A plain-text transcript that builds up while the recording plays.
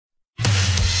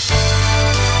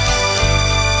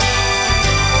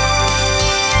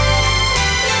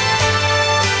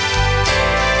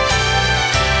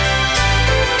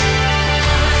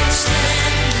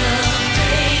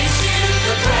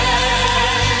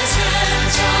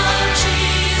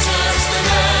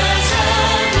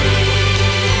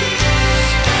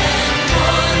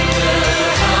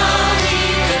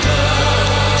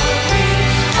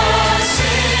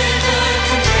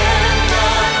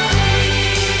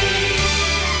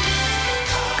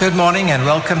Good morning and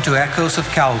welcome to Echoes of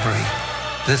Calvary.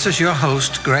 This is your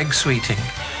host, Greg Sweeting.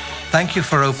 Thank you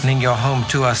for opening your home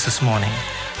to us this morning.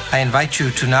 I invite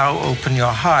you to now open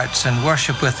your hearts and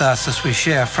worship with us as we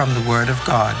share from the Word of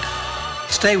God.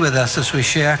 Stay with us as we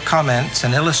share comments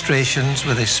and illustrations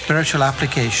with a spiritual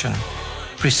application,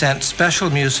 present special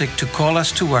music to call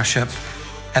us to worship,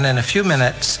 and in a few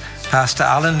minutes, Pastor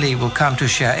Alan Lee will come to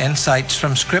share insights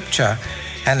from Scripture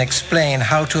and explain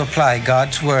how to apply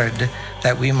God's Word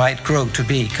that we might grow to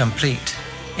be complete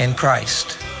in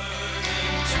Christ.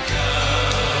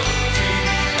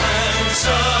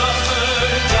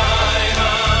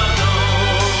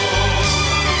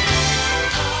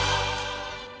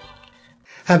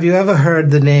 Have you ever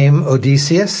heard the name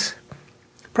Odysseus?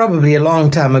 Probably a long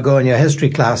time ago in your history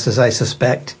classes, I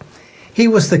suspect. He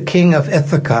was the king of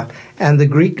Ithaca and the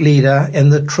Greek leader in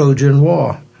the Trojan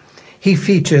War. He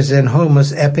features in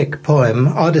Homer's epic poem,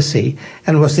 Odyssey,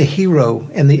 and was the hero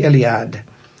in the Iliad.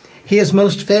 He is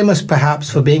most famous perhaps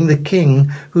for being the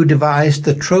king who devised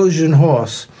the Trojan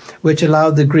horse, which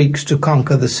allowed the Greeks to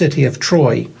conquer the city of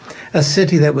Troy, a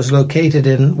city that was located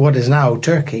in what is now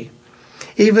Turkey.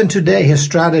 Even today, his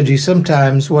strategy,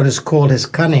 sometimes what is called his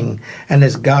cunning and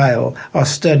his guile, are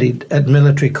studied at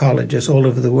military colleges all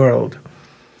over the world.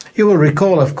 You will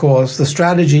recall, of course, the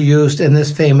strategy used in this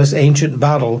famous ancient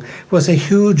battle was a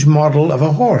huge model of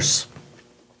a horse.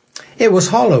 It was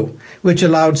hollow, which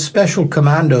allowed special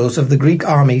commandos of the Greek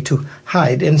army to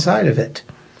hide inside of it.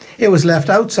 It was left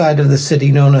outside of the city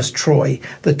known as Troy,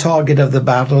 the target of the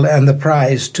battle and the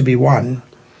prize to be won.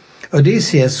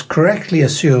 Odysseus correctly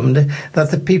assumed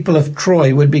that the people of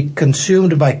Troy would be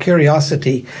consumed by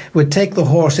curiosity, would take the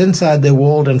horse inside their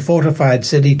walled and fortified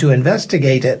city to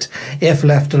investigate it, if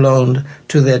left alone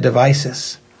to their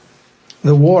devices.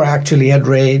 The war actually had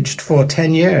raged for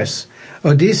 10 years.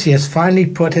 Odysseus finally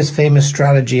put his famous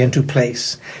strategy into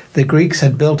place. The Greeks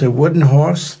had built a wooden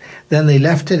horse, then they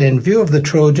left it in view of the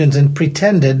Trojans and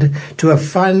pretended to have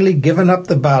finally given up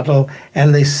the battle,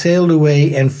 and they sailed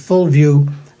away in full view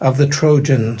of the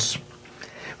Trojans.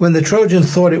 When the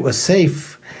Trojans thought it was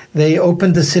safe, they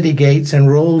opened the city gates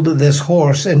and rolled this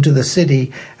horse into the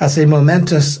city as a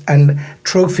momentous and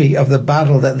trophy of the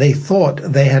battle that they thought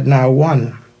they had now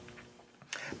won.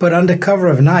 But under cover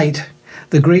of night,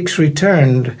 the Greeks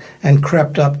returned and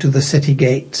crept up to the city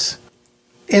gates.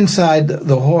 Inside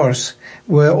the horse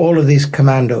were all of these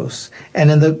commandos, and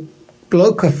in the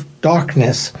cloak of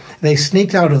darkness, they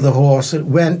sneaked out of the horse,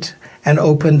 went and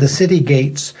opened the city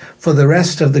gates for the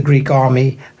rest of the Greek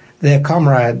army, their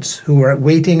comrades who were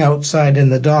waiting outside in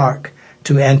the dark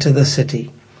to enter the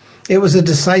city. It was a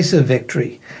decisive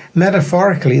victory.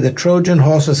 Metaphorically, the Trojan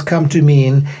horses come to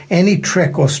mean any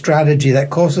trick or strategy that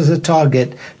causes a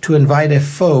target to invite a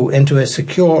foe into a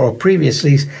secure or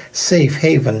previously safe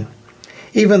haven.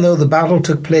 Even though the battle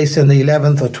took place in the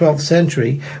 11th or 12th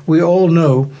century, we all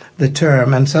know the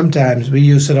term, and sometimes we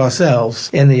use it ourselves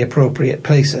in the appropriate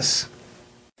places.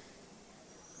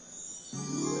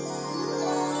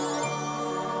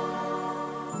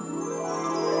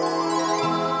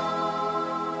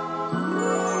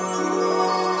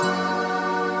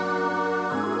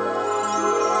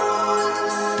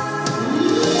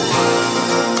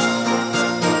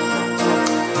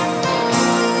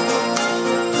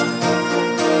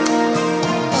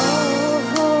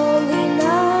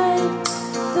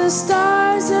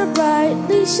 Stars are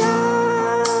brightly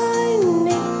shining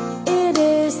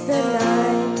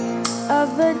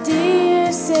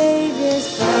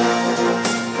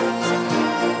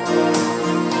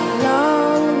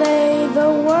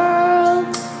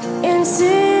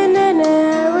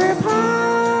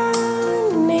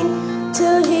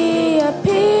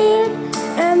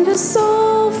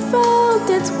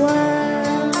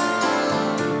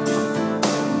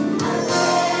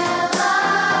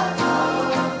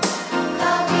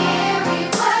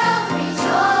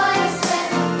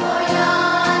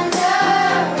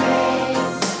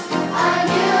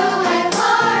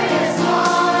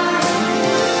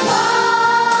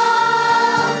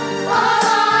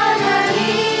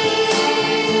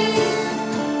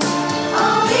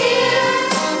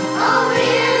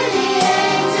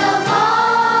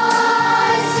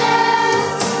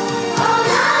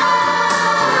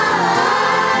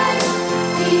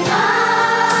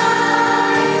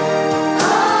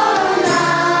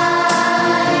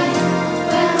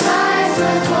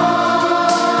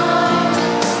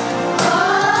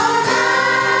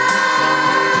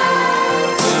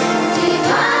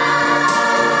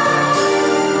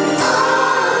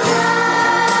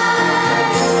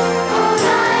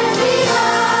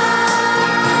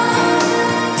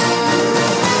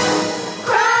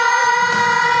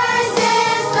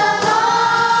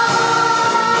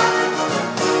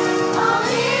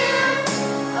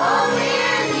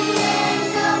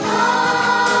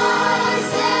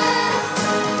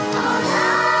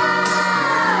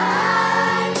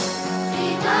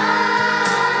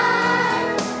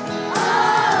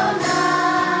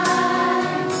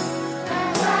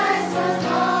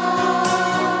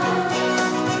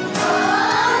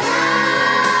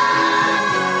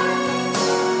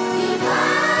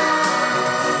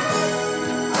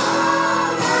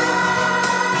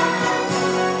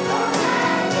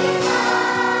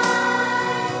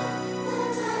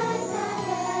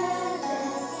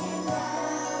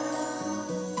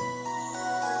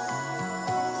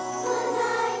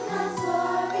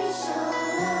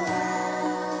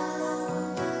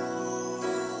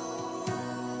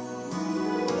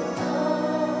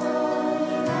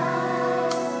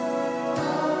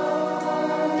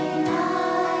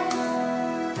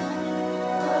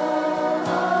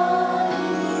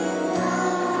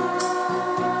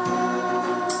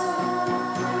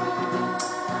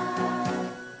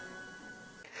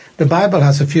The Bible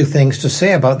has a few things to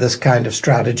say about this kind of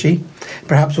strategy.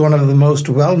 Perhaps one of the most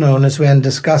well-known is when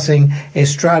discussing a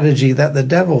strategy that the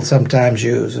devil sometimes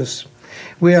uses.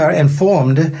 We are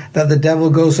informed that the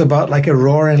devil goes about like a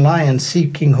roaring lion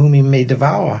seeking whom he may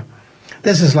devour.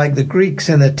 This is like the Greeks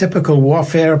in their typical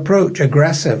warfare approach,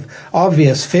 aggressive,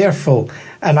 obvious, fearful,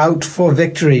 and out for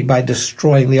victory by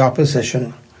destroying the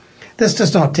opposition. This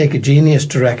does not take a genius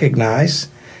to recognize.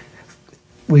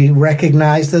 We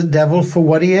recognize the devil for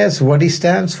what he is, what he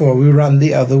stands for. We run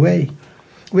the other way.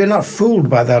 We are not fooled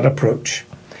by that approach.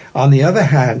 On the other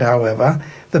hand, however,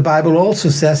 the Bible also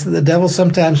says that the devil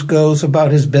sometimes goes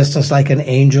about his business like an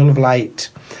angel of light,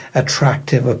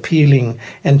 attractive, appealing,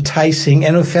 enticing,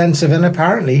 inoffensive, and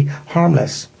apparently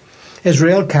harmless. His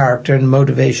real character and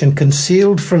motivation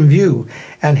concealed from view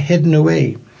and hidden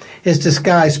away. His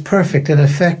disguise perfect and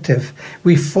effective.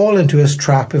 We fall into his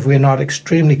trap if we are not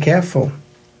extremely careful.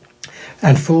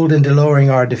 And fooled into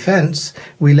lowering our defense,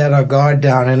 we let our guard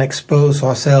down and expose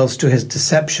ourselves to his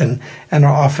deception and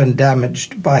are often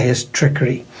damaged by his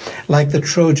trickery. Like the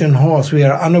Trojan horse, we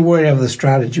are unaware of the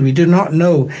strategy. We do not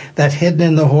know that hidden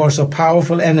in the horse are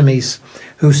powerful enemies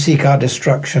who seek our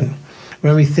destruction.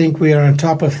 When we think we are on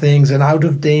top of things and out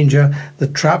of danger, the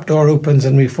trapdoor opens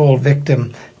and we fall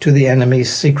victim to the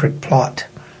enemy's secret plot.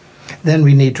 Then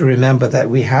we need to remember that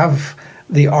we have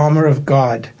the armor of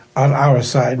God on our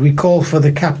side. We call for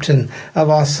the captain of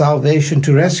our salvation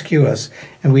to rescue us,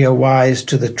 and we are wise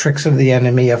to the tricks of the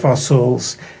enemy of our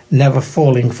souls, never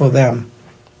falling for them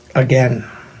again.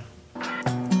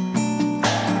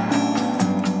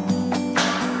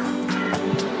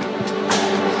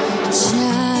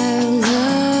 Child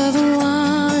of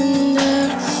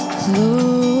wonder,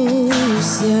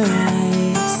 close your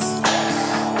eyes,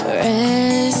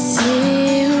 rest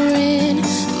here in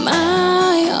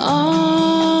my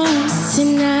arms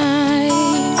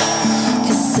tonight,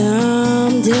 'cause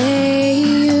someday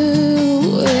you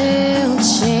will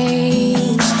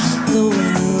change the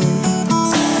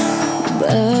world,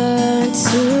 but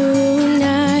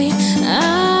tonight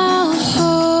I'll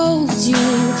hold you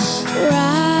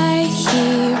right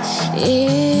here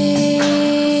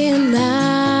in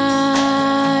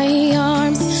my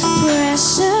arms.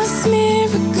 Precious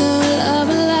miracle of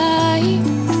life,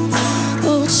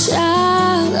 oh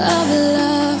child of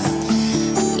love,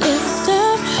 gift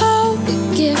of hope,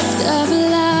 gift of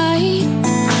light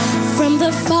from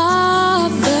the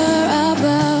Father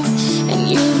above. And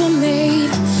you were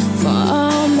made for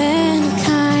all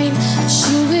mankind.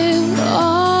 You will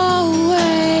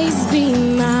always be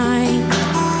mine,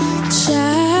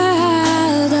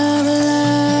 child of love.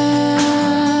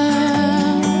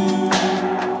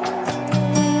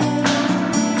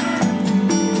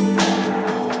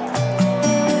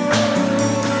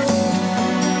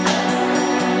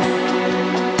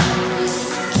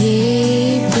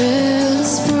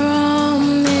 Gabriel's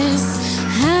promise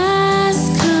has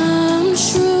come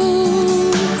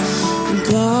true.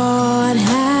 God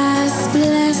has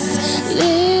blessed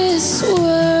this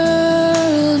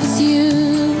world with you.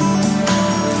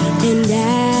 And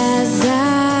as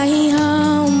I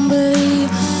humbly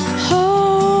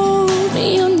hold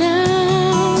you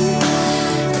now,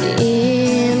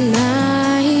 in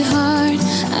my heart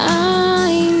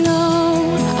I know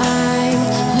I'm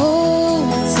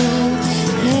holding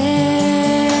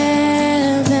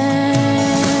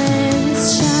heaven's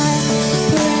child.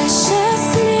 Precious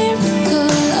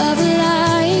miracle of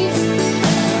life,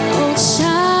 oh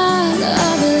child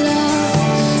of love,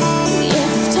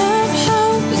 gift of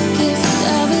hope, gift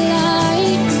of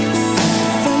light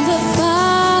from the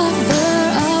Father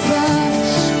above.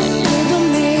 And you were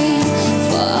made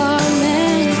for all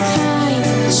mankind.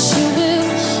 You will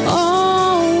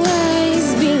always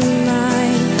be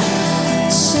mine,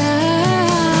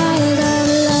 child of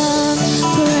love.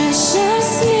 Precious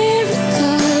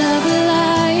miracle of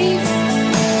life,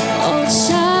 oh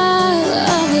child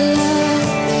of love,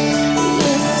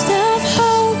 gift of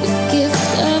hope,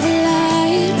 gift of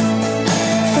light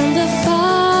from the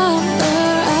Father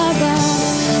above.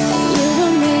 And you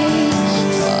were made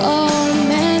for all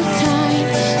mankind.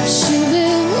 You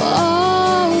will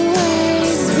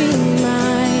always be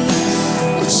mine,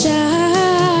 oh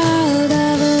child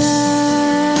of love.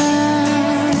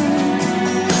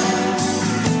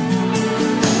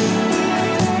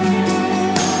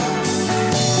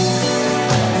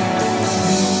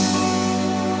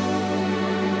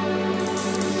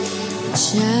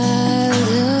 Child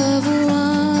of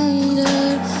wonder,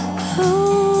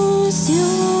 close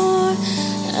your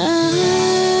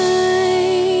eyes.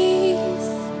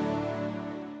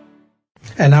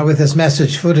 And now with this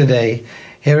message for today,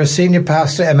 here is Senior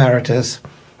Pastor Emeritus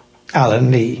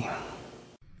Alan Lee.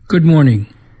 Good morning.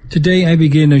 Today I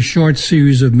begin a short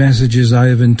series of messages I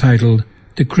have entitled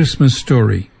The Christmas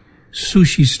Story,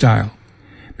 Sushi Style,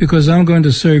 because I'm going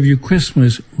to serve you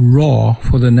Christmas raw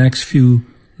for the next few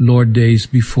Lord days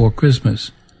before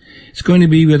Christmas. It's going to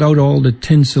be without all the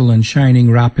tinsel and shining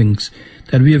wrappings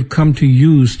that we have come to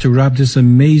use to wrap this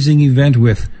amazing event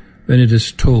with when it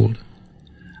is told.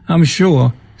 I'm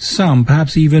sure some,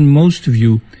 perhaps even most of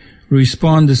you,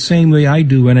 respond the same way I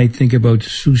do when I think about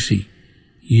sushi.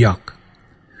 Yuck.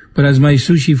 But as my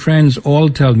sushi friends all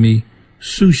tell me,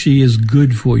 sushi is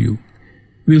good for you.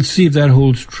 We'll see if that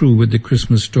holds true with the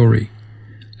Christmas story.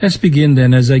 Let's begin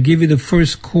then as I give you the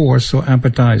first course or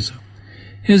appetizer.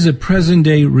 Here's a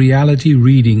present-day reality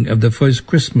reading of the first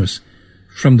Christmas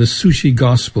from the Sushi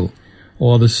Gospel,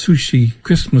 or the Sushi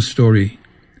Christmas story.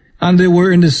 And there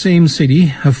were in the same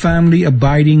city a family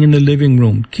abiding in the living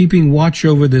room, keeping watch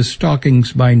over their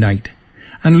stockings by night.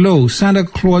 And lo, Santa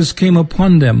Claus came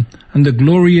upon them, and the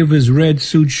glory of his red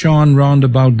suit shone round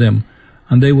about them,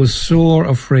 and they were sore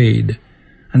afraid.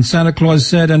 And Santa Claus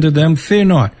said unto them, Fear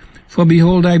not, for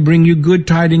behold, I bring you good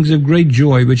tidings of great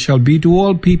joy, which shall be to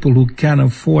all people who can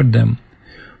afford them.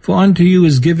 For unto you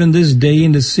is given this day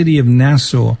in the city of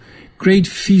Nassau great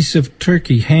feasts of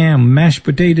turkey, ham, mashed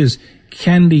potatoes,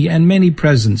 candy, and many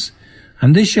presents.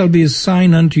 And this shall be a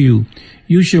sign unto you.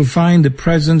 You shall find the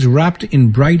presents wrapped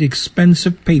in bright,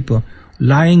 expensive paper,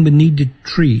 lying beneath the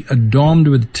tree, adorned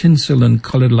with tinsel and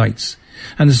colored lights.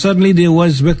 And suddenly there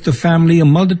was with the family a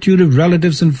multitude of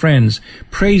relatives and friends,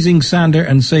 praising Santa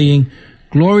and saying,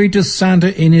 Glory to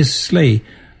Santa in his sleigh,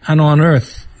 and on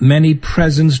earth many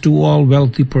presents to all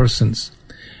wealthy persons.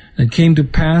 And it came to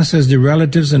pass, as the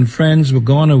relatives and friends were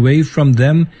gone away from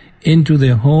them into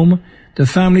their home, the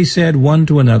family said one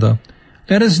to another,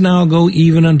 Let us now go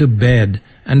even unto bed,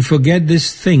 and forget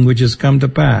this thing which is come to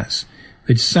pass,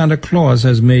 which Santa Claus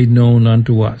has made known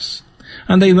unto us.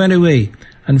 And they went away,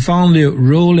 and found their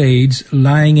roll aids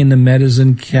lying in the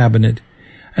medicine cabinet.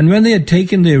 And when they had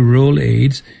taken their roll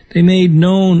aids, they made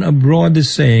known abroad the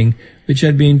saying which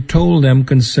had been told them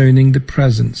concerning the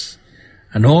presents.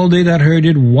 And all they that heard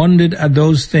it wondered at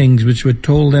those things which were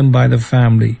told them by the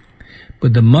family.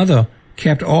 But the mother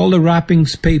kept all the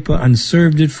wrappings paper and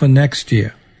served it for next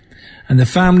year. And the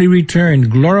family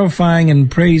returned, glorifying and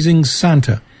praising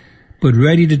Santa, but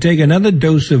ready to take another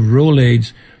dose of roll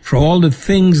aids for all the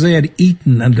things they had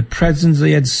eaten and the presents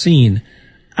they had seen,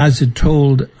 as it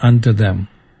told unto them.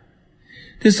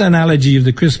 This analogy of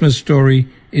the Christmas story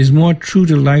is more true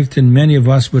to life than many of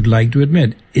us would like to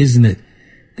admit, isn't it?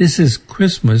 This is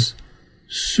Christmas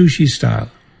sushi style.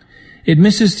 It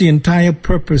misses the entire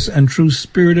purpose and true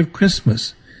spirit of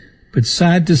Christmas. But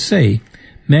sad to say,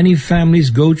 many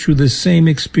families go through the same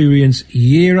experience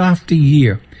year after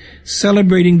year,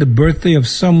 celebrating the birthday of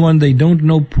someone they don't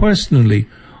know personally,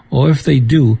 or if they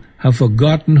do, have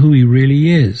forgotten who he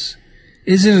really is.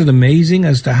 Isn't it amazing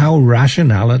as to how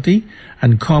rationality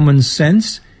and common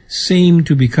sense seem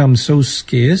to become so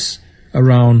scarce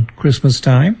around Christmas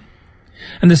time?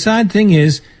 And the sad thing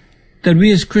is that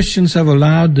we as Christians have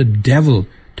allowed the devil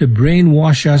to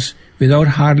brainwash us without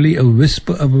hardly a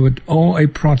whisper of it or a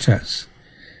protest.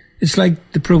 It's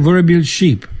like the proverbial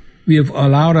sheep. We have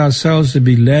allowed ourselves to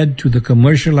be led to the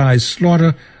commercialized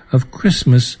slaughter of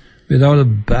Christmas without a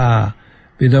baa,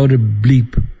 without a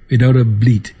bleep, without a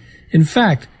bleat. In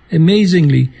fact,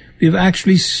 amazingly, we have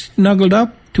actually snuggled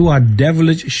up to our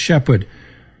devilish shepherd,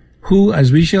 who,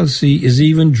 as we shall see, is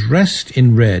even dressed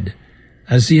in red,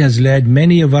 as he has led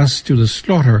many of us to the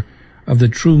slaughter of the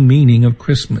true meaning of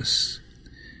Christmas.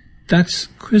 That's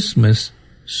Christmas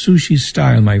sushi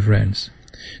style, my friends.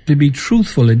 To be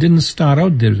truthful, it didn't start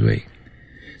out this way.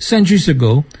 Centuries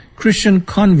ago, Christian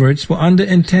converts were under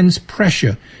intense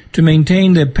pressure to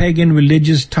maintain their pagan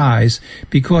religious ties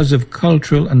because of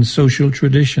cultural and social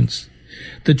traditions.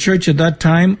 The church at that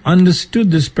time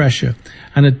understood this pressure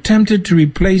and attempted to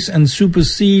replace and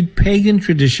supersede pagan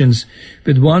traditions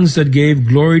with ones that gave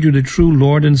glory to the true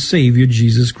Lord and Savior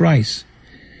Jesus Christ.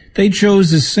 They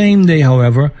chose the same day,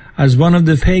 however, as one of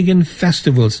the pagan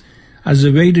festivals as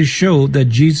a way to show that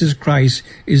Jesus Christ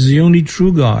is the only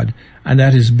true God and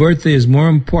that his birthday is more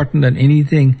important than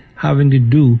anything having to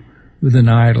do with an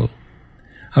idol.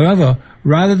 However,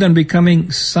 rather than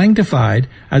becoming sanctified,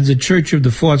 as the church of the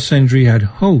 4th century had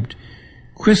hoped,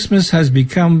 Christmas has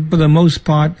become, for the most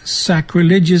part,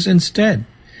 sacrilegious instead.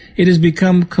 It has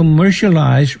become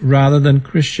commercialized rather than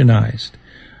Christianized.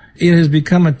 It has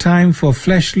become a time for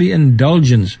fleshly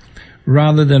indulgence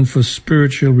rather than for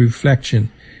spiritual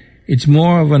reflection. It's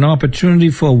more of an opportunity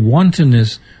for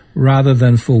wantonness rather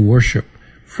than for worship.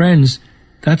 Friends,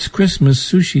 that's Christmas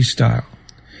sushi style.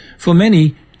 For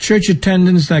many, Church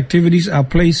attendance activities are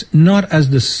placed not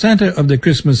as the center of the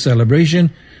Christmas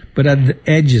celebration, but at the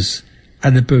edges,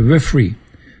 at the periphery.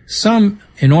 Some,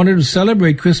 in order to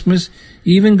celebrate Christmas,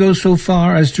 even go so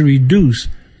far as to reduce,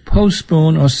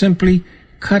 postpone, or simply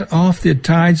cut off their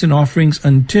tithes and offerings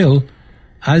until,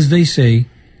 as they say,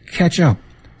 catch up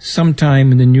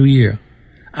sometime in the new year,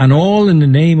 and all in the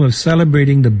name of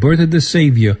celebrating the birth of the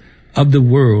Savior of the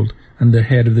world and the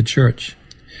head of the church.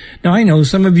 Now, I know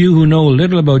some of you who know a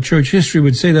little about church history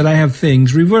would say that I have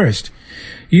things reversed.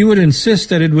 You would insist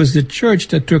that it was the church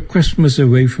that took Christmas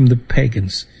away from the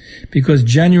pagans, because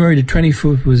January the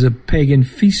 24th was a pagan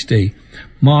feast day,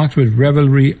 marked with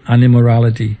revelry and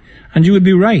immorality. And you would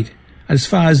be right, as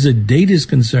far as the date is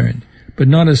concerned, but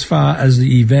not as far as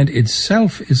the event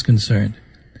itself is concerned.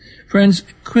 Friends,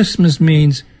 Christmas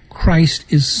means Christ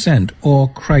is sent, or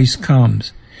Christ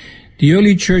comes. The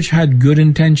early church had good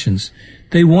intentions.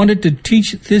 They wanted to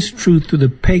teach this truth to the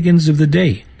pagans of the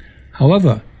day.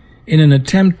 However, in an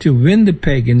attempt to win the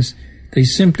pagans, they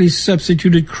simply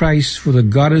substituted Christ for the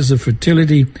goddess of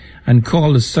fertility and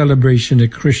called the celebration a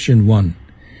Christian one.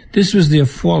 This was their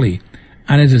folly,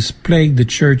 and it has plagued the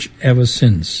church ever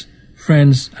since.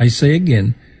 Friends, I say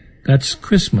again, that's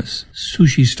Christmas,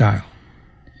 sushi style.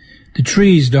 The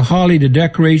trees, the holly, the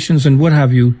decorations, and what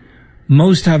have you,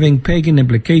 most having pagan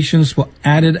implications, were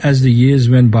added as the years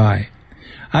went by.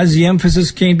 As the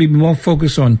emphasis came to be more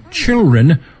focused on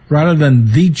children rather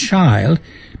than the child,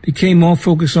 became more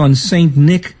focused on Saint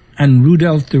Nick and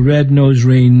Rudolph the Red-Nosed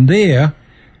Reindeer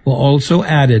were also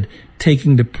added,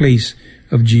 taking the place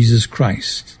of Jesus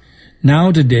Christ.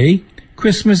 Now today,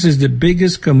 Christmas is the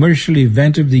biggest commercial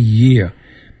event of the year.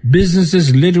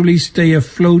 Businesses literally stay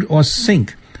afloat or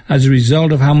sink as a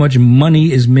result of how much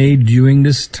money is made during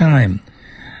this time.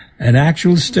 And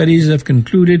actual studies have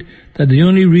concluded that the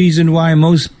only reason why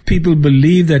most people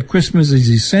believe that Christmas is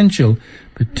essential,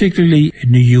 particularly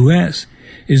in the U.S.,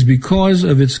 is because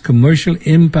of its commercial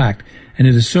impact, and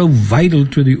it is so vital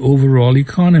to the overall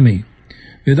economy.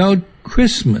 Without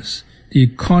Christmas, the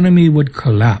economy would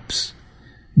collapse,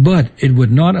 but it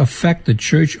would not affect the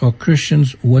church or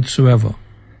Christians whatsoever.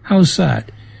 How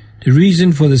sad. The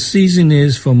reason for the season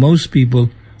is, for most people,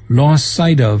 lost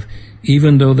sight of,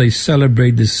 even though they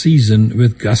celebrate the season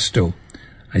with gusto.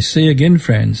 I say again,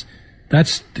 friends,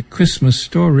 that's the Christmas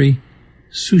story,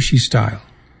 sushi style.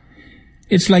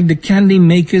 It's like the candy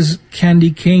maker's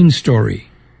candy cane story.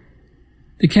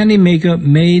 The candy maker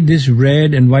made this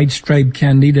red and white striped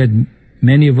candy that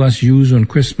many of us use on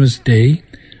Christmas Day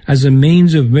as a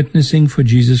means of witnessing for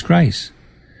Jesus Christ.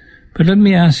 But let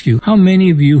me ask you, how many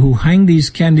of you who hang these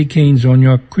candy canes on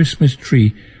your Christmas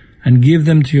tree and give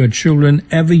them to your children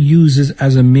ever use it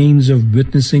as a means of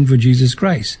witnessing for Jesus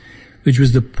Christ, which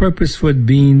was the purpose for it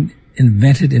being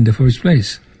invented in the first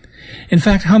place? In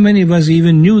fact, how many of us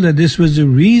even knew that this was the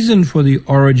reason for the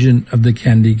origin of the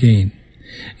candy cane?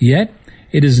 Yet,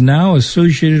 it is now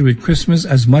associated with Christmas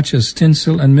as much as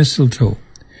tinsel and mistletoe.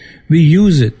 We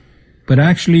use it, but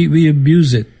actually we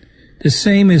abuse it. The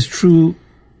same is true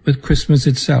with Christmas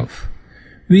itself.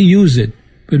 We use it,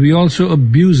 but we also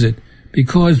abuse it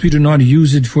because we do not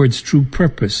use it for its true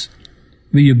purpose.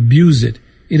 We abuse it.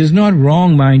 It is not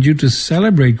wrong, mind you, to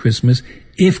celebrate Christmas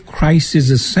if Christ is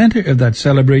the center of that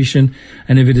celebration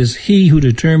and if it is He who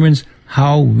determines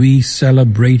how we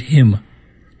celebrate Him.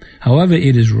 However,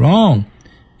 it is wrong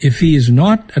if He is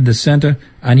not at the center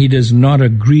and He does not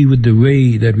agree with the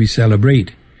way that we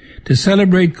celebrate. To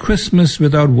celebrate Christmas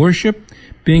without worship,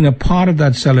 being a part of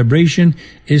that celebration,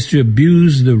 is to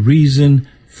abuse the reason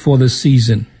for the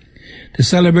season. To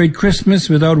celebrate Christmas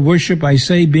without worship, I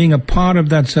say, being a part of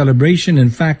that celebration, in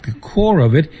fact, the core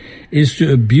of it, is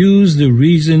to abuse the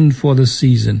reason for the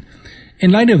season.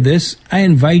 In light of this, I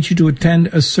invite you to attend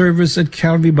a service at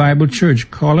Calvary Bible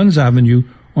Church, Collins Avenue,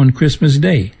 on Christmas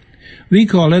Day. We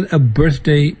call it a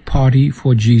birthday party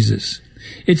for Jesus.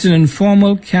 It's an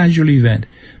informal, casual event,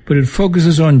 but it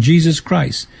focuses on Jesus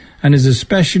Christ and is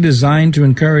especially designed to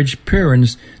encourage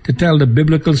parents to tell the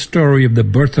biblical story of the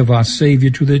birth of our Savior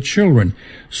to their children,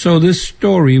 so this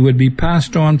story would be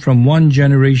passed on from one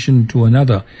generation to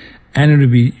another, and it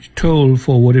would be told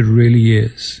for what it really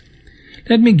is.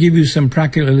 Let me give you some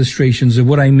practical illustrations of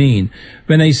what I mean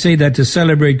when I say that to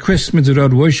celebrate Christmas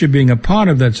without worship, being a part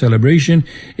of that celebration,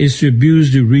 is to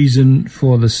abuse the reason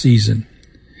for the season.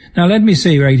 Now let me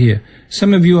say right here,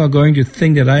 some of you are going to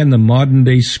think that I am the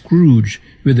modern-day Scrooge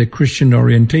with a Christian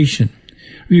orientation.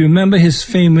 You remember his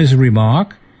famous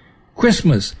remark,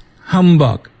 Christmas,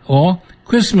 humbug, or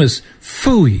Christmas,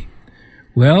 phooey.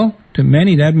 Well, to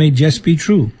many that may just be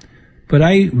true, but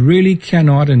I really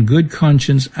cannot in good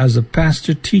conscience as a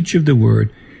pastor teacher of the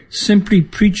word Simply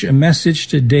preach a message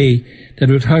today that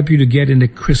would help you to get in the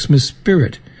Christmas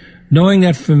spirit, knowing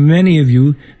that for many of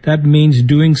you, that means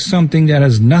doing something that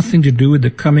has nothing to do with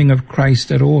the coming of Christ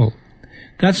at all.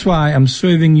 That's why I'm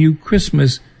serving you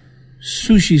Christmas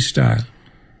sushi style,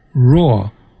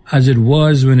 raw, as it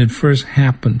was when it first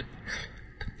happened.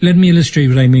 Let me illustrate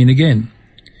what I mean again.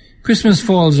 Christmas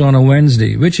falls on a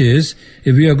Wednesday, which is,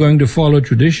 if we are going to follow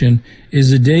tradition, is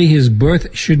the day his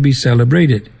birth should be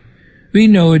celebrated. We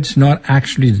know it's not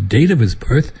actually the date of his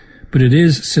birth, but it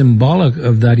is symbolic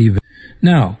of that event.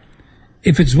 Now,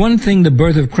 if it's one thing the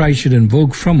birth of Christ should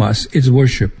invoke from us, it's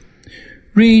worship.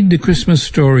 Read the Christmas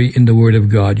story in the Word of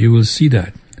God. You will see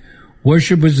that.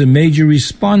 Worship was the major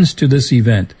response to this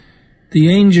event.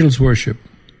 The angels worship.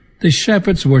 The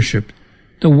shepherds worship.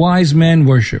 The wise men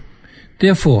worship.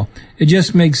 Therefore, it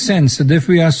just makes sense that if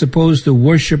we are supposed to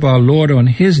worship our Lord on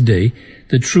His day,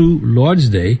 the true Lord's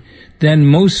Day, then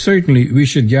most certainly we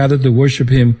should gather to worship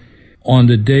Him on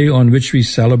the day on which we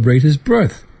celebrate His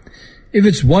birth. If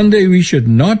it's one day we should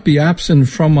not be absent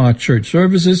from our church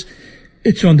services,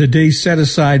 it's on the day set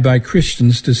aside by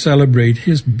Christians to celebrate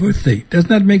His birthday. Doesn't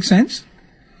that make sense?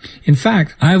 In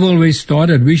fact, I've always thought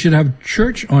that we should have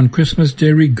church on Christmas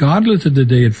Day regardless of the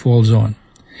day it falls on.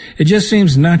 It just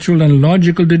seems natural and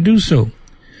logical to do so.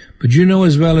 But you know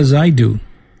as well as I do,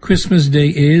 Christmas Day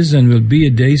is and will be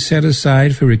a day set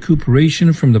aside for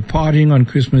recuperation from the partying on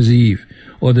Christmas Eve,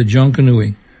 or the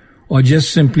junkanooing, or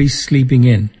just simply sleeping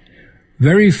in.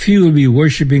 Very few will be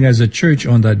worshiping as a church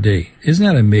on that day. Isn't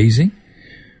that amazing?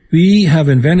 We have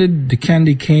invented the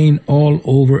candy cane all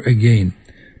over again,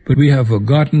 but we have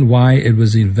forgotten why it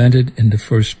was invented in the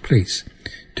first place.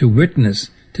 To witness,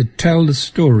 to tell the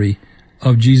story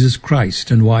of Jesus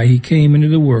Christ and why He came into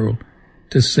the world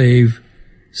to save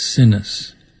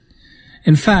sinners.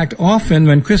 In fact, often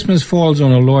when Christmas falls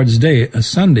on a Lord's Day, a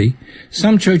Sunday,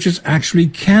 some churches actually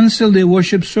cancel their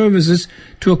worship services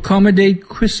to accommodate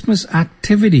Christmas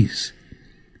activities.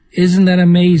 Isn't that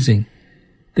amazing?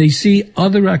 They see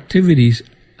other activities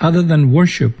other than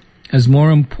worship as more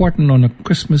important on a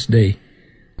Christmas day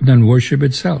than worship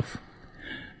itself.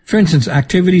 For instance,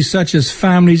 activities such as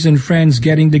families and friends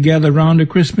getting together around a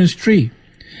Christmas tree.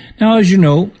 Now, as you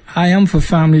know, I am for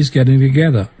families getting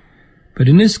together. But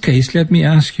in this case, let me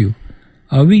ask you,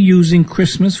 are we using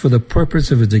Christmas for the purpose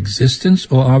of its existence,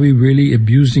 or are we really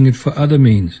abusing it for other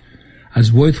means,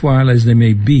 as worthwhile as they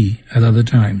may be at other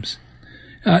times?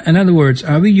 In other words,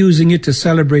 are we using it to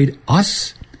celebrate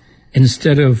us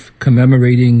instead of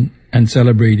commemorating and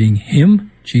celebrating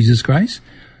Him, Jesus Christ?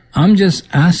 I'm just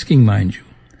asking, mind you.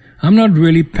 I'm not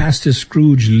really Pastor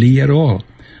Scrooge Lee at all.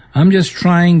 I'm just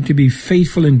trying to be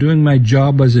faithful in doing my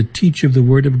job as a teacher of the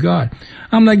Word of God.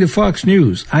 I'm like the Fox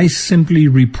News. I simply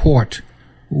report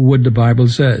what the Bible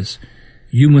says.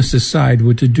 You must decide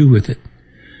what to do with it.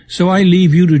 So I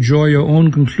leave you to draw your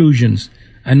own conclusions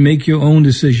and make your own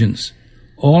decisions.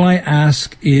 All I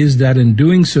ask is that in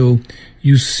doing so,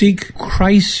 you seek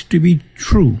Christ to be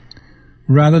true,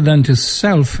 rather than to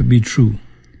self be true.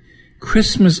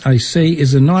 Christmas, I say,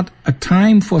 is not a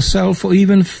time for self or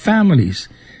even families.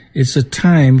 It's a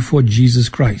time for Jesus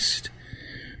Christ.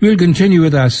 We'll continue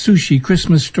with our Sushi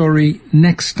Christmas story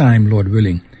next time, Lord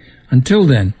willing. Until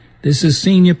then, this is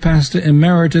Senior Pastor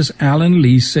Emeritus Alan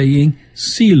Lee saying,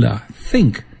 Selah,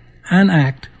 think and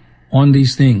act on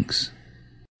these things.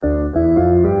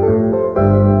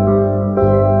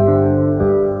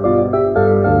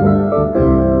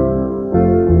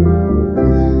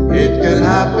 It could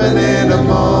happen in a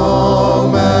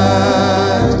moment,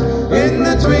 in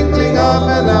the twinkling of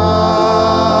an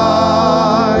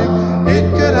eye. It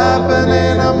could happen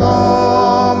in a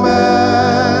moment.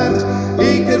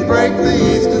 He could break the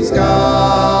eastern sky.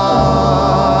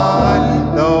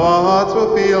 Though our hearts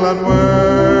will feel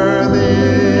unworthy,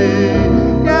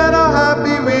 yet how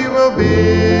happy we will be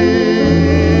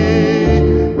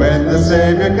when the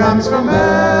Savior comes from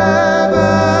heaven,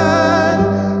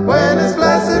 when His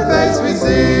blessed face we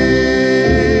see.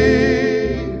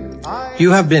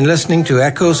 You have been listening to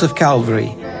Echoes of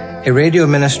Calvary, a radio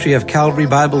ministry of Calvary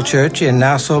Bible Church in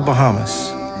Nassau, Bahamas.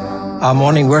 Our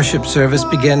morning worship service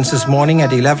begins this morning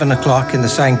at 11 o'clock in the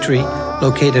sanctuary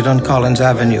located on Collins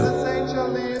Avenue.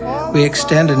 We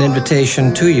extend an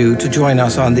invitation to you to join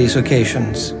us on these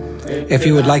occasions. If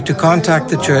you would like to contact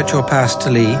the church or Pastor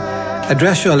Lee,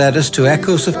 address your letters to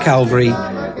Echoes of Calvary,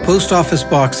 Post Office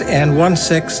Box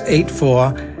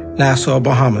N1684, Nassau,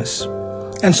 Bahamas.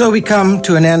 And so we come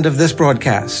to an end of this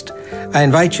broadcast. I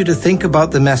invite you to think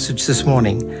about the message this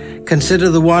morning. Consider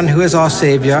the one who is our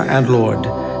Savior and Lord.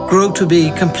 Grow to be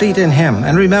complete in Him.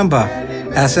 And remember,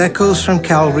 as echoes from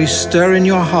Calvary stir in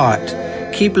your heart,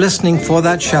 Keep listening for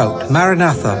that shout.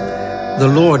 Maranatha, the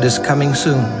Lord is coming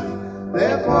soon.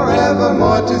 They're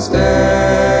forevermore to stay.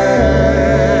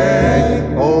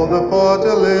 Hold the fort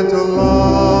a little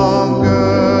longer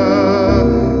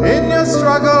in your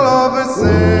struggle over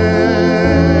sin.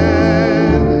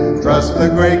 Trust the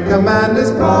great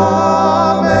commander's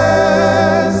promise.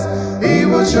 He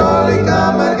will surely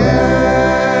come again.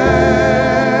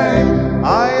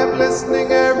 I am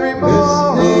listening every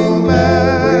moment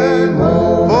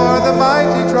for the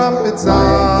mighty trumpet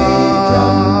sound.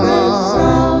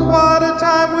 What a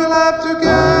time we'll have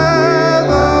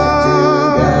together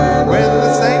when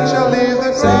the saints shall leave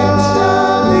the ground,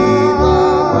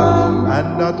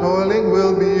 and our toiling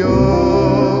will be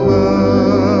over,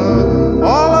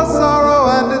 all our sorrow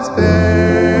and its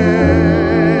pain.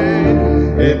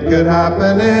 It could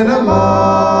happen in a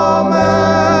moment.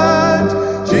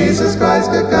 Jesus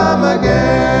Christ could come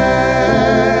again.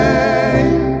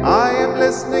 I am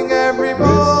listening every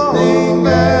moment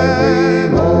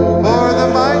for the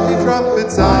mighty trumpet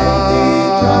sound.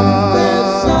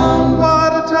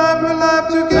 What a time we'll have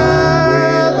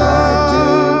together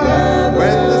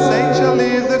when the saints shall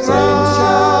leave the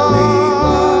ground,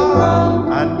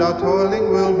 and our toiling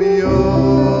will be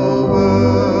over,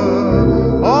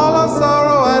 all our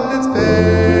sorrow and its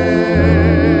pain.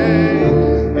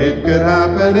 It could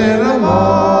happen in a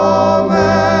moment.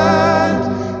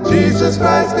 Jesus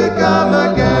Christ could come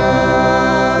again.